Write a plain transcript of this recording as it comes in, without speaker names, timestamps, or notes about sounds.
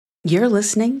You're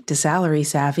listening to Salary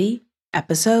Savvy,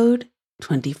 episode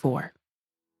 24.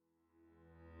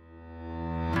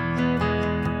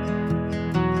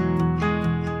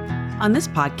 On this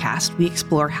podcast, we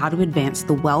explore how to advance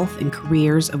the wealth and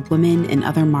careers of women and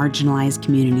other marginalized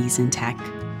communities in tech.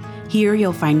 Here,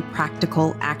 you'll find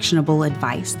practical, actionable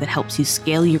advice that helps you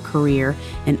scale your career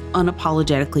and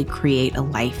unapologetically create a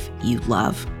life you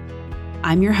love.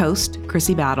 I'm your host,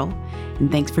 Chrissy Battle,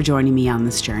 and thanks for joining me on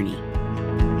this journey.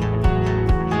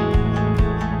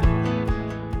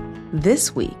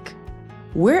 This week,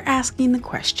 we're asking the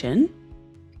question,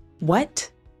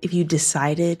 what if you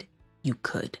decided you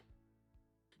could?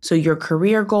 So your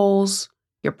career goals,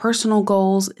 your personal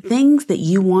goals, things that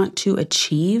you want to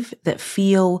achieve that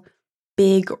feel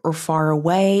big or far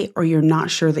away, or you're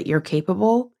not sure that you're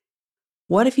capable,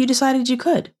 what if you decided you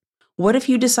could? What if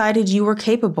you decided you were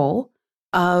capable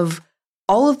of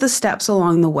all of the steps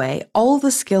along the way, all of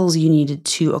the skills you needed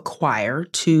to acquire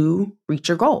to reach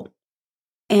your goal?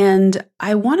 And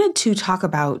I wanted to talk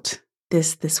about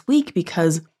this week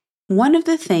because one of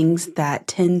the things that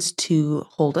tends to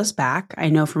hold us back, I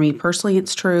know for me personally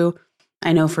it's true,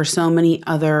 I know for so many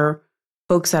other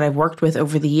folks that I've worked with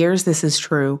over the years, this is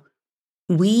true.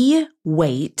 We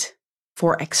wait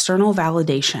for external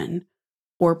validation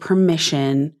or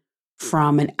permission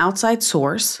from an outside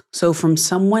source, so from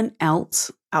someone else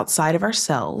outside of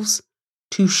ourselves,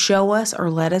 to show us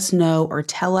or let us know or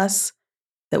tell us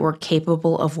that we're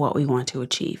capable of what we want to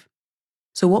achieve.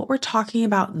 So what we're talking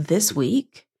about this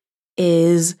week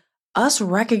is us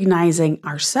recognizing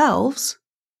ourselves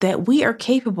that we are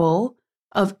capable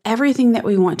of everything that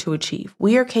we want to achieve.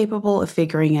 We are capable of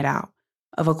figuring it out,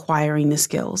 of acquiring the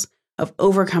skills, of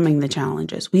overcoming the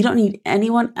challenges. We don't need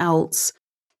anyone else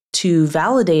to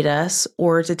validate us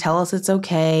or to tell us it's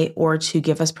okay or to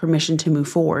give us permission to move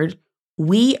forward.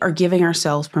 We are giving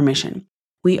ourselves permission.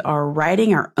 We are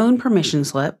writing our own permission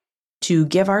slip to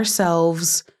give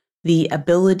ourselves the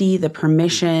ability, the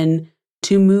permission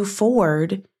to move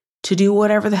forward, to do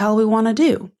whatever the hell we want to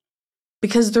do.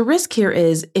 Because the risk here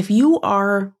is if you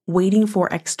are waiting for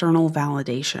external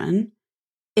validation,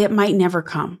 it might never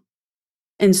come.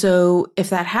 And so if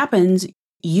that happens,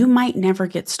 you might never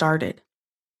get started.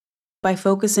 By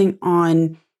focusing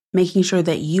on making sure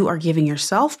that you are giving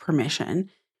yourself permission,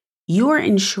 you are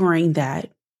ensuring that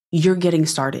you're getting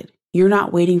started. You're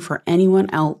not waiting for anyone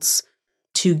else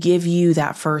to give you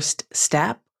that first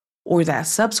step or that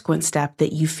subsequent step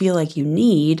that you feel like you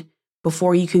need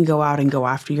before you can go out and go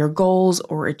after your goals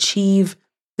or achieve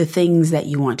the things that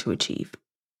you want to achieve.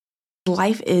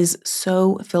 Life is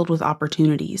so filled with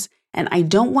opportunities, and I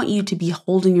don't want you to be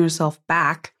holding yourself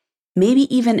back,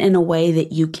 maybe even in a way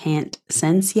that you can't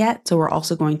sense yet. So we're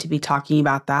also going to be talking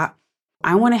about that.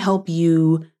 I want to help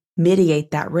you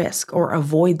mitigate that risk or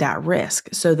avoid that risk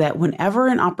so that whenever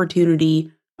an opportunity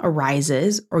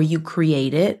arises or you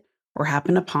create it or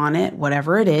happen upon it,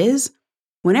 whatever it is,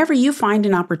 whenever you find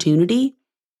an opportunity,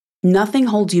 nothing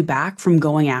holds you back from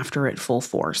going after it full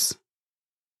force.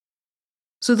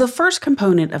 So the first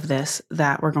component of this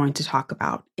that we're going to talk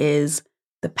about is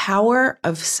the power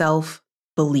of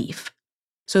self-belief.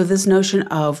 So this notion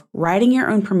of writing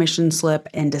your own permission slip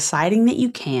and deciding that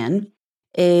you can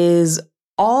is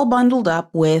all bundled up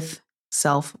with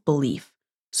self-belief.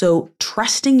 So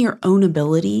trusting your own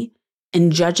ability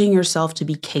and judging yourself to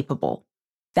be capable.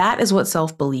 That is what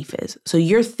self-belief is. So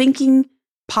you're thinking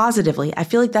positively. I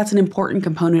feel like that's an important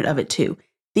component of it too.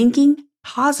 Thinking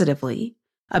positively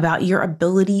about your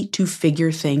ability to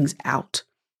figure things out.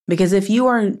 Because if you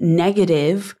are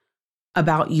negative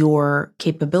about your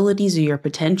capabilities or your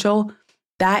potential,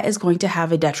 that is going to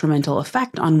have a detrimental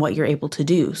effect on what you're able to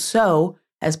do. So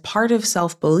as part of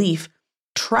self-belief,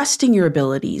 trusting your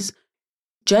abilities,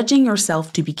 judging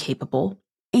yourself to be capable,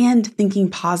 and thinking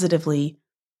positively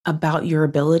about your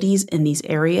abilities in these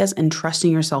areas and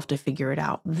trusting yourself to figure it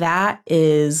out. That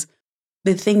is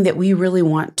the thing that we really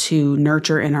want to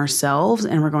nurture in ourselves,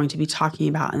 and we're going to be talking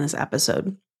about in this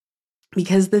episode.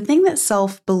 Because the thing that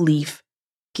self-belief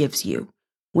gives you,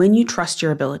 when you trust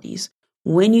your abilities,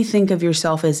 when you think of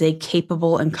yourself as a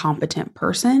capable and competent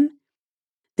person,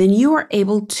 then you are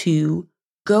able to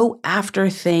go after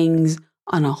things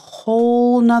on a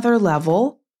whole nother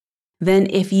level than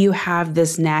if you have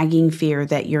this nagging fear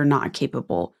that you're not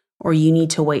capable or you need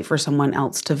to wait for someone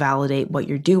else to validate what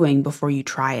you're doing before you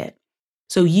try it.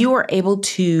 So you are able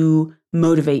to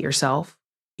motivate yourself.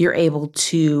 You're able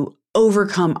to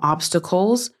overcome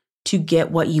obstacles to get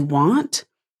what you want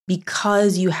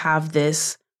because you have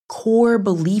this core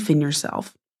belief in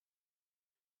yourself.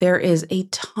 There is a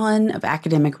ton of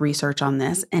academic research on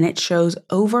this, and it shows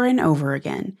over and over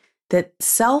again that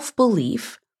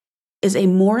self-belief is a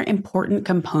more important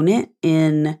component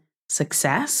in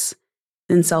success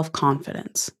than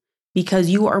self-confidence because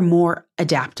you are more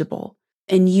adaptable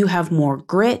and you have more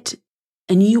grit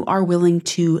and you are willing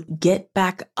to get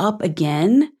back up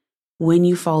again when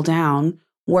you fall down,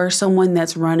 where someone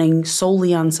that's running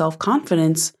solely on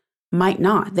self-confidence might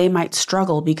not. They might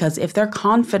struggle because if their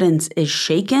confidence is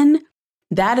shaken,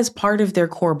 that is part of their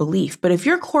core belief. But if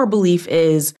your core belief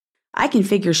is, I can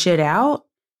figure shit out,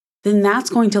 then that's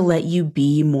going to let you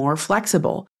be more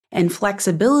flexible. And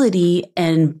flexibility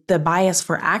and the bias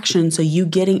for action, so you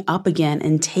getting up again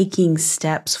and taking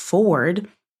steps forward,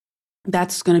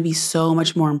 that's going to be so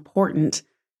much more important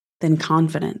than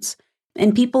confidence.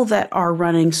 And people that are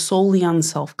running solely on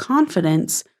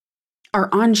self-confidence are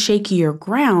on shakier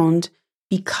ground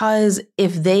because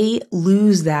if they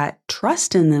lose that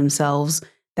trust in themselves,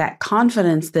 that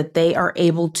confidence that they are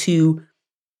able to,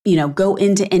 go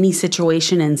into any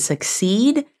situation and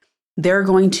succeed, they're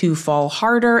going to fall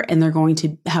harder and they're going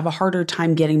to have a harder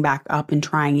time getting back up and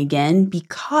trying again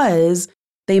because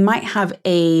they might have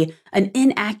an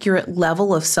inaccurate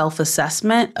level of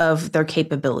self-assessment of their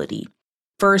capability.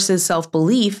 Versus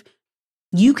self-belief,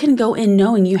 you can go in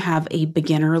knowing you have a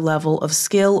beginner level of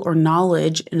skill or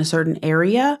knowledge in a certain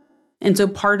area. And so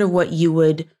part of what you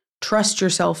would trust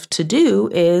yourself to do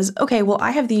is, okay, well,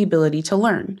 I have the ability to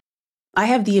learn. I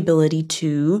have the ability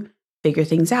to figure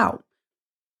things out.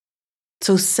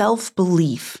 So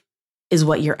self-belief is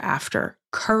what you're after.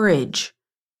 Courage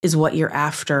is what you're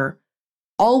after.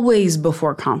 Always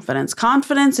before confidence.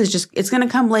 Confidence is just, it's going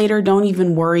to come later. Don't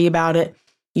even worry about it.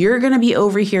 You're going to be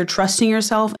over here trusting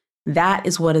yourself. That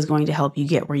is what is going to help you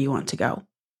get where you want to go.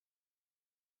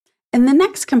 And the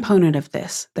next component of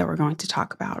this that we're going to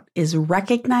talk about is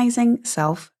recognizing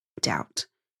self-doubt.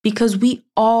 Because we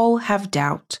all have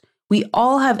doubt. We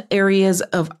all have areas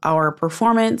of our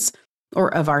performance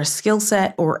or of our skill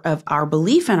set or of our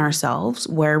belief in ourselves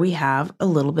where we have a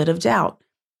little bit of doubt.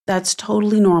 That's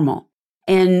totally normal.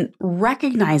 And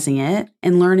recognizing it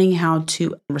and learning how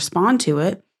to respond to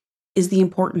it is the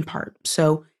important part.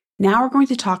 So now we're going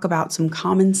to talk about some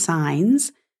common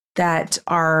signs that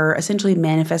are essentially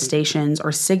manifestations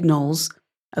or signals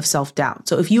of self-doubt.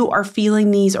 So if you are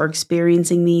feeling these or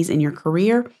experiencing these in your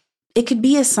career, it could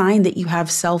be a sign that you have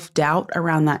self-doubt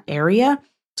around that area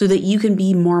so that you can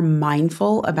be more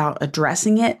mindful about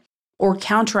addressing it or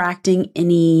counteracting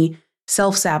any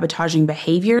self-sabotaging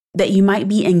behavior that you might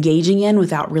be engaging in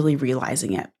without really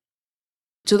realizing it.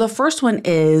 So the first one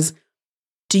is,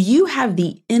 do you have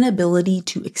the inability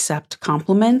to accept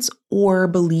compliments or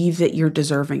believe that you're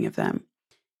deserving of them?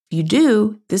 If you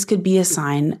do, this could be a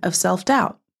sign of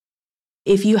self-doubt.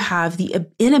 If you have the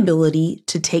inability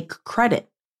to take credit.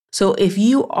 So if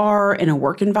you are in a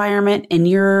work environment and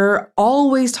you're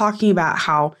always talking about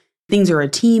how things are a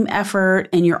team effort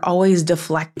and you're always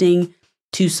deflecting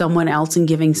to someone else and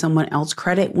giving someone else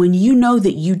credit, when you know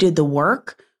that you did the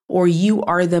work or you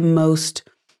are the most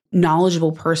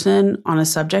knowledgeable person on a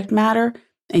subject matter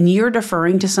and you're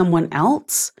deferring to someone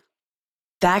else,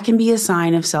 that can be a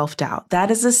sign of self-doubt. That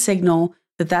is a signal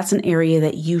that that's an area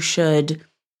that you should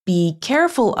be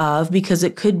careful of because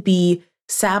it could be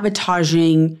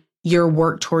sabotaging your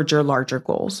work towards your larger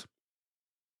goals.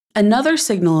 Another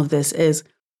signal of this is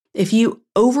if you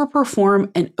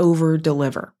overperform and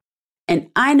overdeliver. And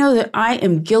I know that I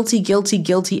am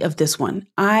guilty of this one.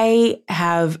 I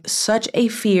have such a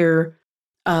fear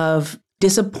of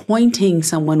disappointing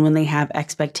someone when they have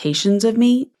expectations of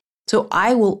me. So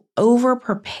I will over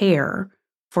prepare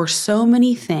for so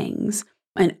many things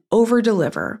and over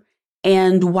deliver.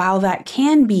 And while that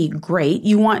can be great,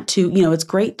 you want to, it's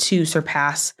great to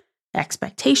surpass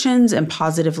expectations and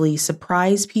positively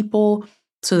surprise people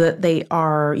so that they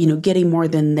are, getting more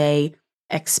than they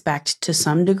expect to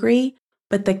some degree.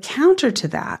 But the counter to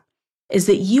that is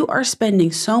that you are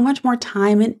spending so much more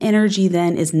time and energy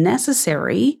than is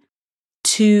necessary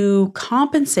to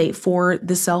compensate for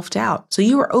the self-doubt. So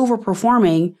you are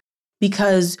overperforming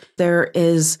because there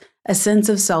is a sense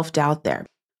of self-doubt there.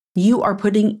 You are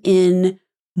putting in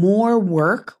more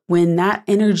work when that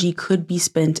energy could be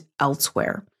spent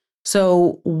elsewhere.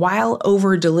 So while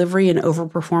over delivery and over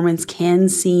performance can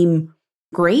seem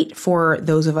great for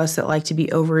those of us that like to be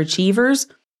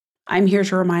overachievers, I'm here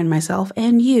to remind myself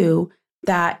and you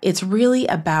that it's really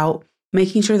about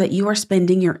making sure that you are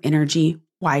spending your energy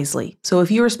wisely. So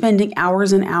if you are spending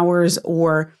hours and hours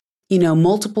or,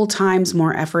 multiple times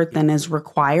more effort than is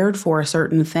required for a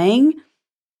certain thing,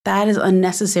 that is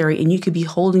unnecessary. And you could be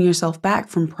holding yourself back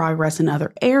from progress in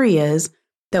other areas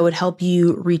that would help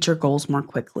you reach your goals more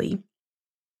quickly.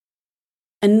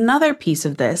 Another piece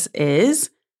of this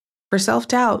is For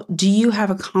self-doubt, do you have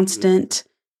a constant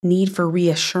need for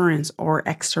reassurance or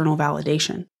external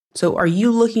validation? So are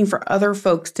you looking for other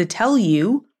folks to tell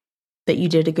you that you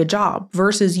did a good job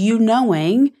versus you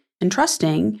knowing and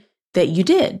trusting that you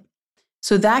did?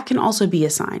 So that can also be a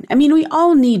sign. I mean, we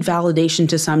all need validation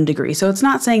to some degree. So it's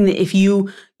not saying that if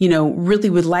you really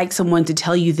would like someone to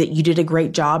tell you that you did a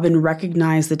great job and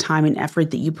recognize the time and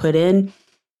effort that you put in,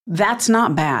 that's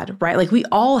not bad, right? Like we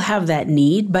all have that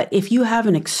need, but if you have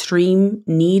an extreme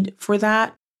need for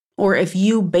that, or if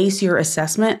you base your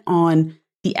assessment on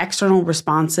the external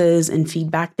responses and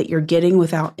feedback that you're getting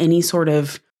without any sort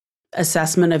of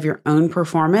assessment of your own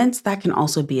performance, that can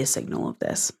also be a signal of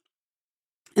this.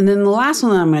 And then the last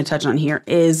one that I'm going to touch on here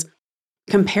is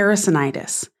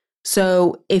comparisonitis.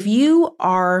 So if you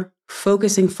are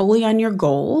focusing fully on your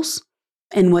goals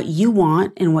and what you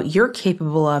want and what you're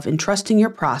capable of and trusting your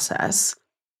process,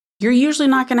 you're usually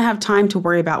not going to have time to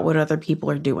worry about what other people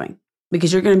are doing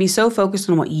because you're going to be so focused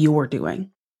on what you're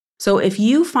doing. So if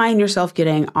you find yourself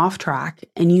getting off track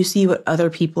and you see what other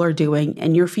people are doing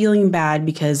and you're feeling bad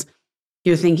because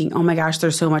you're thinking, oh my gosh,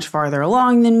 they're so much farther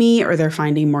along than me, or they're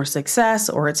finding more success,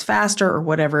 or it's faster, or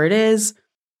whatever it is.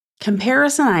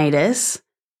 Comparisonitis,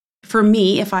 for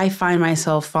me, if I find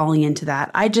myself falling into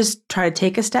that, I just try to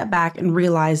take a step back and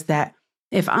realize that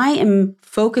if I am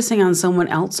focusing on someone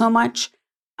else so much,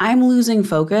 I'm losing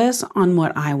focus on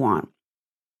what I want.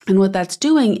 And what that's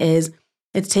doing is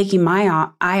it's taking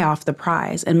my eye off the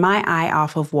prize and my eye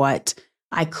off of what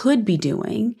I could be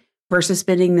doing versus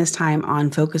spending this time on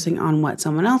focusing on what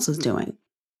someone else is doing.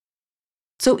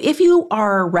 So if you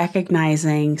are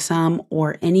recognizing some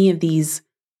or any of these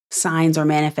signs or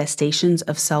manifestations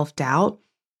of self-doubt,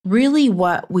 really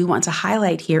what we want to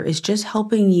highlight here is just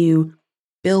helping you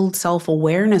build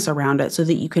self-awareness around it so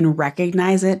that you can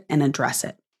recognize it and address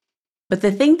it. But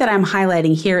the thing that I'm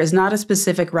highlighting here is not a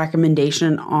specific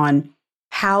recommendation on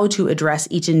how to address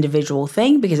each individual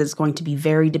thing because it's going to be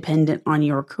very dependent on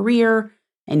your career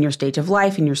and your stage of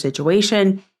life and your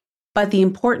situation. But the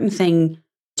important thing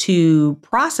to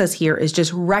process here is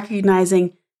just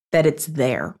recognizing that it's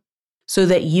there so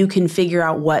that you can figure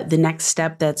out what the next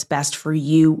step that's best for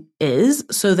you is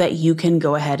so that you can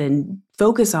go ahead and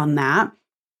focus on that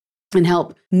and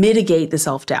help mitigate the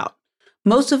self-doubt.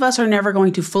 Most of us are never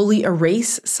going to fully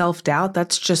erase self-doubt.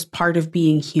 That's just part of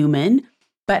being human.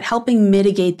 But helping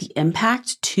mitigate the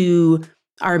impact to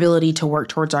our ability to work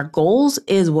towards our goals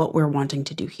is what we're wanting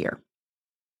to do here.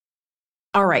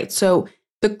 All right, so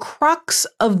the crux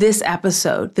of this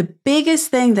episode, the biggest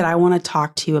thing that I want to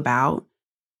talk to you about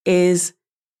is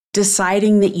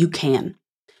deciding that you can.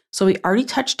 So we already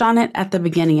touched on it at the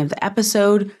beginning of the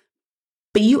episode,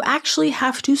 but you actually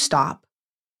have to stop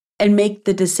and make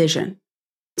the decision.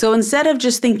 So instead of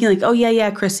just thinking like, oh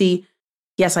yeah, Chrissy,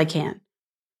 yes, I can.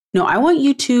 No, I want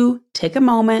you to take a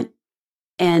moment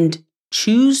and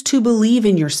choose to believe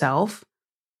in yourself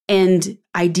and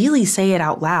ideally say it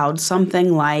out loud,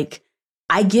 something like,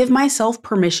 I give myself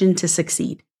permission to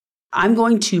succeed. I'm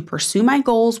going to pursue my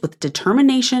goals with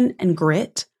determination and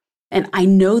grit, and I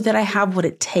know that I have what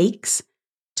it takes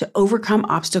to overcome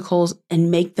obstacles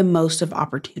and make the most of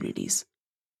opportunities.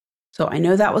 So I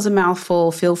know that was a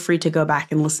mouthful. Feel free to go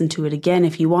back and listen to it again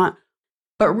if you want.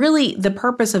 But really, the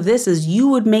purpose of this is you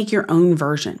would make your own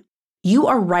version. You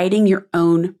are writing your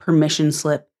own permission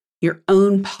slip, your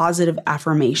own positive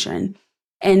affirmation.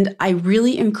 And I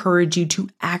really encourage you to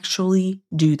actually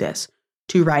do this,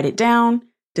 to write it down,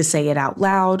 to say it out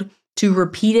loud, to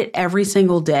repeat it every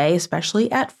single day,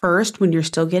 especially at first when you're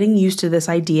still getting used to this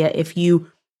idea if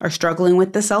you are struggling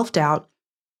with the self-doubt,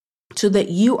 so that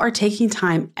you are taking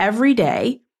time every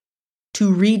day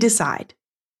to redecide.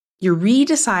 You're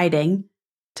redeciding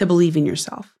to believe in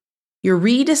yourself. You're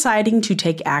redeciding to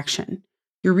take action.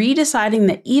 You're redeciding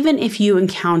that even if you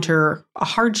encounter a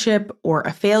hardship or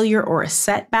a failure or a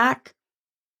setback,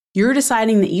 you're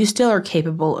deciding that you still are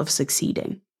capable of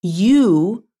succeeding.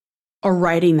 You are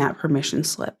writing that permission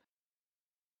slip.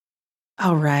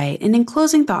 All right. And in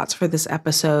closing thoughts for this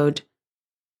episode,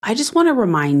 I just want to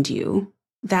remind you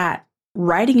that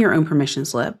writing your own permission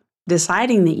slip,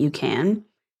 deciding that you can,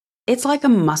 it's like a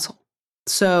muscle.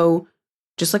 So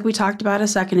just like we talked about a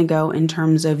second ago in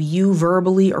terms of you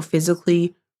verbally or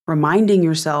physically reminding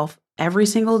yourself every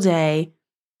single day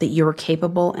that you're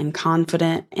capable and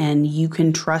confident and you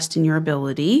can trust in your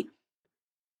ability,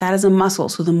 that is a muscle.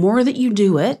 So the more that you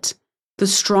do it, the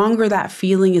stronger that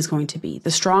feeling is going to be. The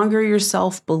stronger your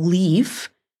self-belief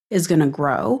is going to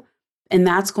grow. And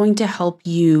that's going to help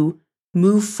you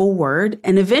move forward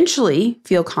and eventually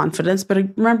feel confidence.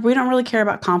 But remember, we don't really care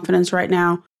about confidence right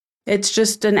now. It's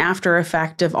just an after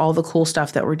effect of all the cool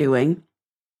stuff that we're doing.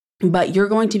 but you're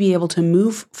going to be able to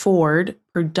move forward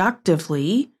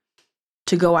productively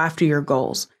to go after your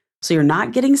goals. So you're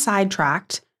not getting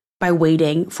sidetracked by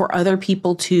waiting for other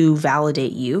people to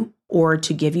validate you or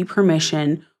to give you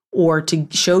permission or to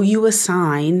show you a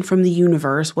sign from the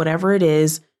universe, whatever it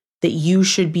is that you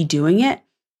should be doing it.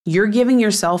 You're giving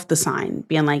yourself the sign,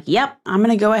 being like, yep, I'm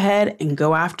going to go ahead and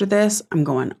go after this. I'm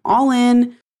going all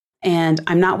in, and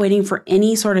I'm not waiting for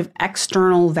any sort of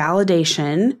external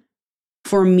validation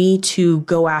for me to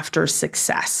go after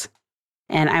success.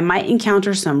 And I might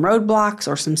encounter some roadblocks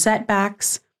or some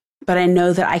setbacks, but I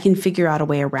know that I can figure out a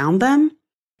way around them.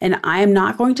 And I am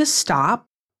not going to stop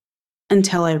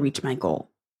until I reach my goal.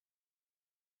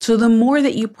 So the more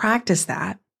that you practice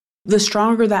that, the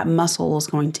stronger that muscle is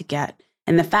going to get.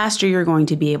 And the faster you're going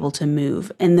to be able to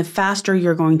move. And the faster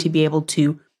you're going to be able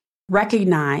to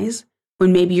recognize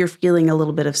when maybe you're feeling a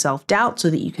little bit of self-doubt so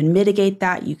that you can mitigate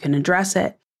that, you can address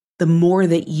it, the more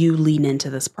that you lean into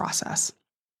this process.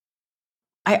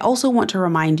 I also want to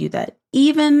remind you that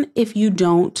even if you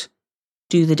don't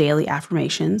do the daily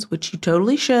affirmations, which you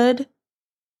totally should,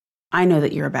 I know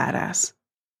that you're a badass.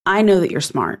 I know that you're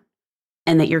smart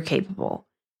and that you're capable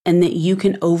and that you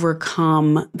can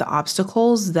overcome the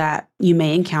obstacles that you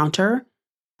may encounter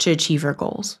to achieve your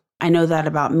goals. I know that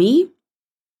about me.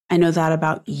 I know that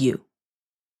about you.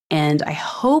 And I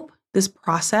hope this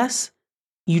process,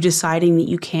 you deciding that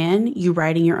you can, you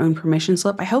writing your own permission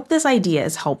slip, I hope this idea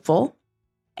is helpful.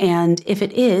 And if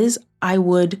it is, I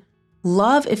would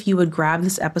love if you would grab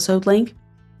this episode link,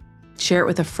 share it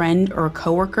with a friend or a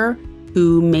coworker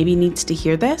who maybe needs to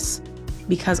hear this,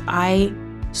 because I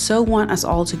so want us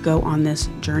all to go on this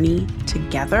journey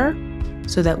together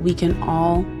so that we can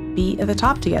all be at the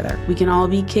top together. We can all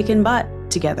be kicking butt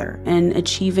together and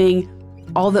achieving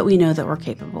all that we know that we're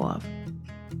capable of.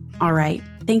 All right.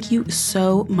 Thank you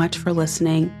so much for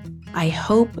listening. I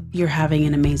hope you're having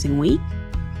an amazing week,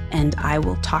 and I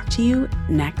will talk to you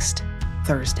next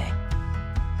Thursday.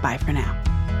 Bye for now.